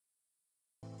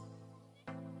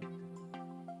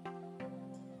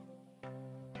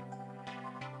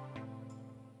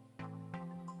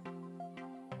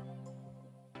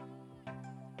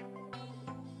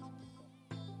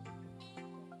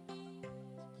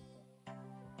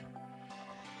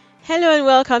Hello and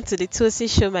welcome to the Tosin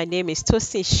Show. My name is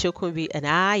Tosin Shokunbi and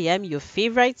I am your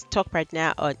favorite talk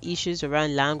partner on issues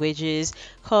around languages,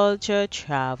 culture,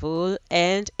 travel,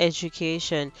 and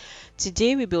education.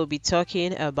 Today we will be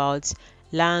talking about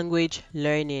language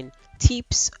learning.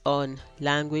 Tips on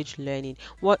language learning.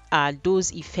 What are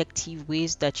those effective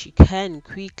ways that you can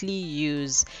quickly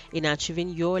use in achieving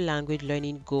your language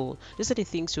learning goal? Those are the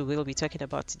things we will be talking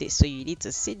about today. So you need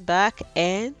to sit back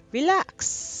and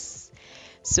relax.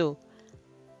 So,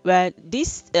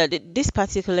 this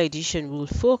particular edition will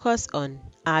focus on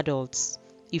adults.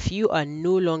 If you are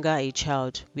no longer a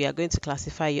child, we are going to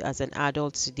classify you as an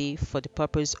adult today for the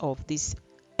purpose of this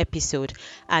episode.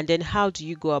 And then, how do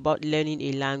you go about learning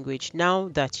a language now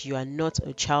that you are not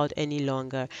a child any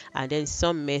longer? And then,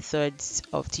 some methods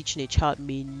of teaching a child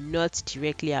may not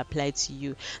directly apply to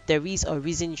you. There is a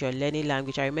reason you're learning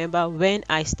language. I remember when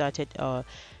I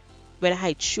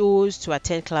chose to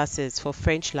attend classes for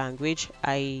French language,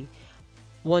 I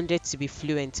wanted to be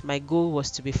fluent. My goal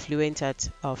was to be fluent at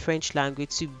French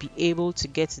language, to be able to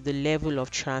get to the level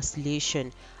of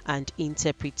translation and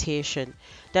interpretation.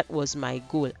 That was my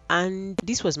goal, and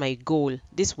this was my goal.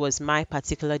 This was my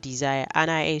particular desire,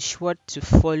 and I ensured to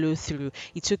follow through.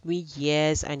 It took me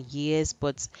years and years,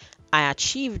 but I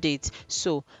achieved it.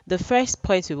 So, the first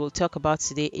point we will talk about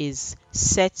today is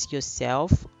set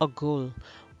yourself a goal.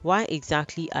 Why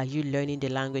exactly are you learning the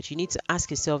language? You need to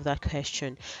ask yourself that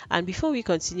question. And before we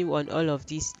continue on all of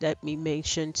this, let me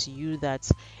mention to you that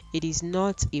it is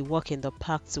not a walk in the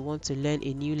park to want to learn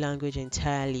a new language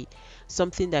entirely,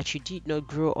 something that you did not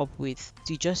grow up with.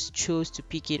 You just chose to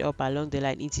pick it up along the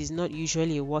line. It is not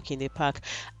usually a walk in the park,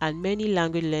 and many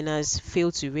language learners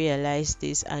fail to realize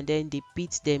this, and then they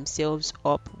beat themselves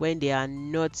up when they are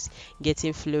not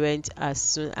getting fluent as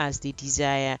soon as they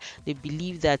desire. They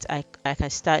believe that I can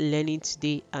start learning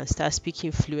today and start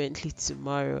speaking fluently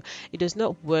tomorrow. It does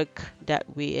not work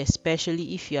that way,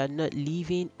 especially if you are not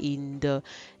living in the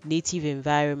native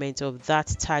environment of that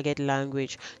target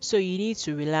language. So you need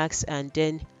to relax and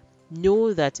then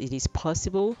know that it is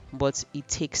possible, but it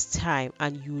takes time,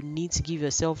 and you need to give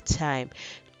yourself time.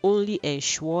 Only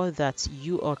ensure that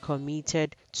you are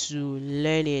committed to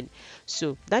learning.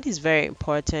 So that is very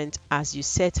important as you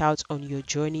set out on your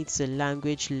journey to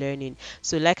language learning.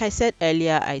 So, like I said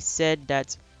earlier, I said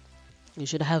that you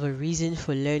should have a reason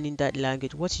for learning that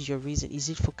language. What is your reason? Is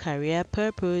it for career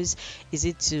purpose? Is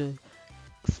it to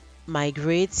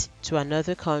migrate to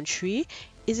another country?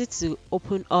 Is it to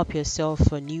open up yourself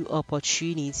for new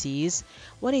opportunities?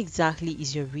 What exactly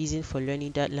is your reason for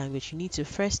learning that language? You need to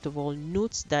first of all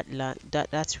note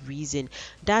that reason.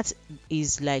 That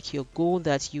is like your goal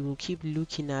that you will keep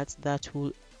looking at, that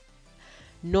will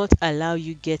not allow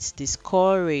you get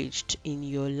discouraged in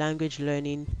your language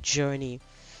learning journey.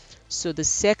 So the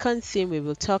second thing we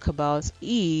will talk about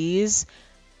is,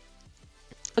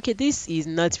 okay, this is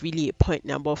not really a point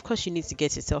now, but of course you need to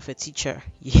get yourself a teacher.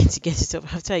 You need to get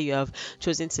yourself, after you have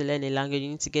chosen to learn a language, you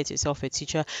need to get yourself a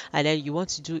teacher, and then you want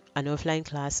to do an offline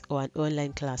class or an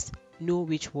online class. Know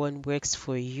which one works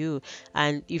for you.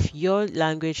 And if your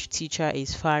language teacher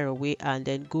is far away, and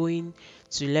then going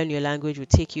to learn your language will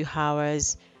take you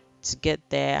hours to get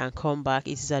there and come back,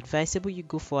 it is advisable you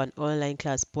go for an online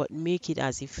class, but make it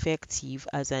as effective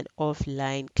as an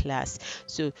offline class.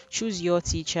 So choose your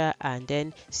teacher, and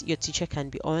then your teacher can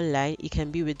be online. It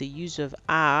can be with the use of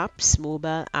apps,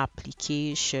 mobile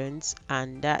applications,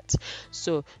 and that.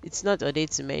 So it's not a day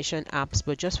to mention apps,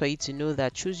 but just for you to know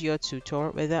that choose your tutor,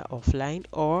 whether offline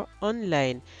or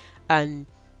online. And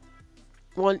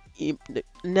one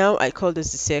now I call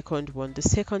this the second one. The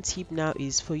second tip now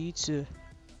is for you to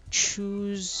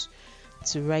choose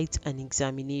to write an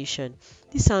examination.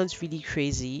 This sounds really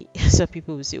crazy. Some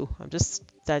people will say, "Oh, I'm just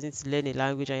starting to learn a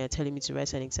language and you're telling me to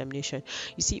write an examination."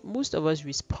 You see, most of us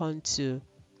respond to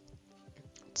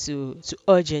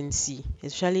urgency,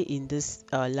 especially in this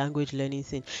language learning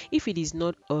thing. If it is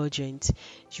not urgent,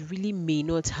 you really may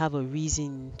not have a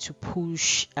reason to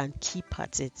push and keep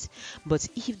at it. But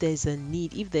if there's a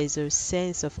need, if there's a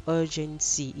sense of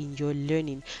urgency in your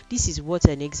learning, this is what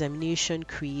an examination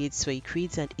creates. So it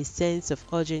creates a sense of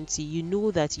urgency. You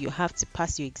know that you have to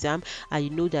pass your exam, and you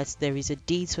know that there is a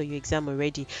date for your exam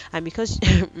already. And because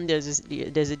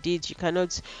there's a date, you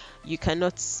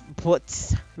cannot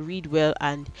but read well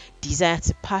and and desire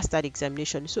to pass that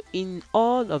examination. So in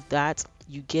all of that,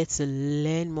 you get to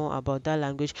learn more about that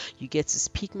language, you get to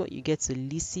speak more, you get to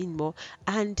listen more,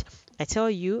 and I tell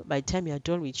you, by the time you're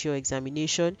done with your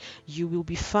examination, you will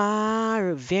be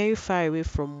far, very far away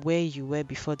from where you were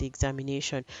before the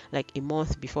examination, like a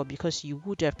month before, because you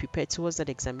would have prepared towards that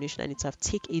examination, and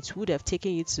it would have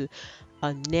taken you to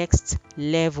a next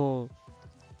level.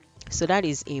 So that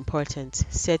is important.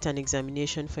 Set an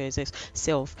examination for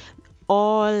yourself.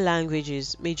 All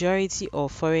languages, majority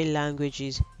of foreign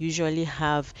languages usually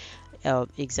have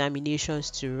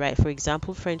examinations to write. For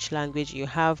example, French language, you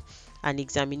have an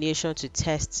examination to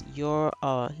test your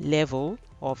level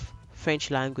of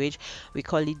French language. We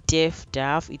call it DEF.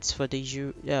 It's for the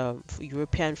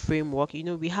European framework.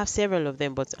 We have several of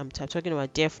them, but I'm talking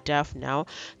about DEF now,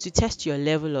 to test your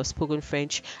level of spoken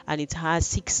French, and it has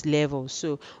 6 levels.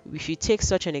 So if you take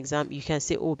such an exam, you can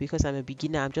say, oh, because I'm a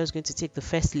beginner, I'm just going to take the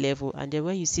first level, and then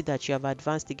when you see that you have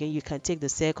advanced again, you can take the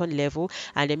second level,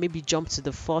 and then maybe jump to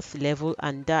the fourth level,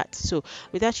 and that. So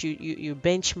with that, you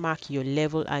benchmark your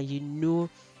level, and you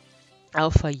know how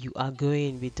far you are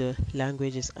going with the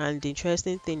languages. And the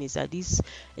interesting thing is that these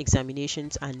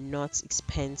examinations are not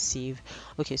expensive.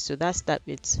 Okay, so that's that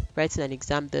with writing an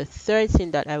exam. The third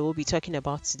thing that I will be talking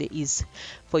about today is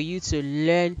for you to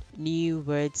learn new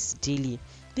words daily.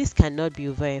 This cannot be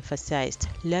overemphasized.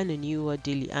 Learn a new word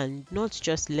daily, and not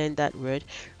just learn that word,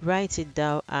 write it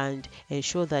down and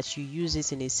ensure that you use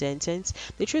it in a sentence.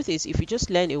 The truth is, if you just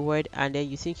learn a word and then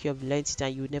you think you have learned it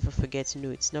and you will never forget, no,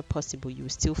 it's not possible. You will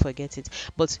still forget it.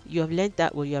 But you have learned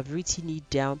that word, you have written it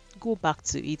down, go back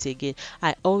to it again.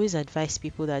 I always advise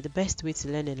people that the best way to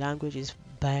learn a language is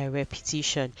by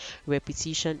repetition.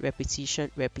 Repetition,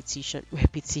 repetition, repetition,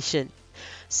 repetition.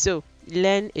 So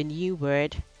learn a new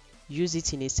word, use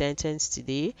it in a sentence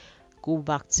today, go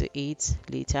back to it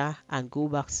later, and go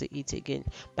back to it again.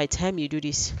 By the time you do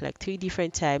this like 3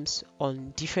 different times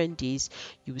on different days,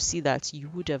 you will see that you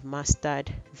would have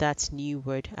mastered that new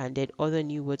word, and then other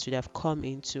new words would have come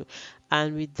into.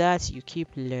 And with that, you keep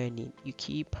learning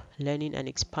and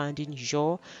expanding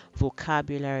your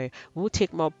vocabulary. We'll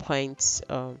take more points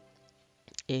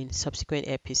in subsequent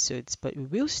episodes, but we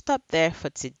will stop there for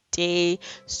today.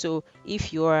 So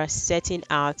if you are setting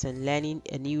out and learning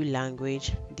a new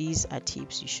language, these are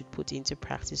tips you should put into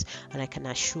practice, and I can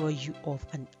assure you of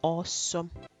an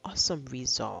awesome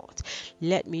result.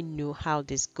 Let me know how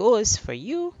this goes for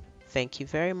you. Thank you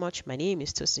very much. My name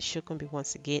is Tosi Shokumbi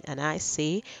once again, and I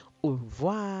say au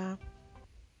revoir.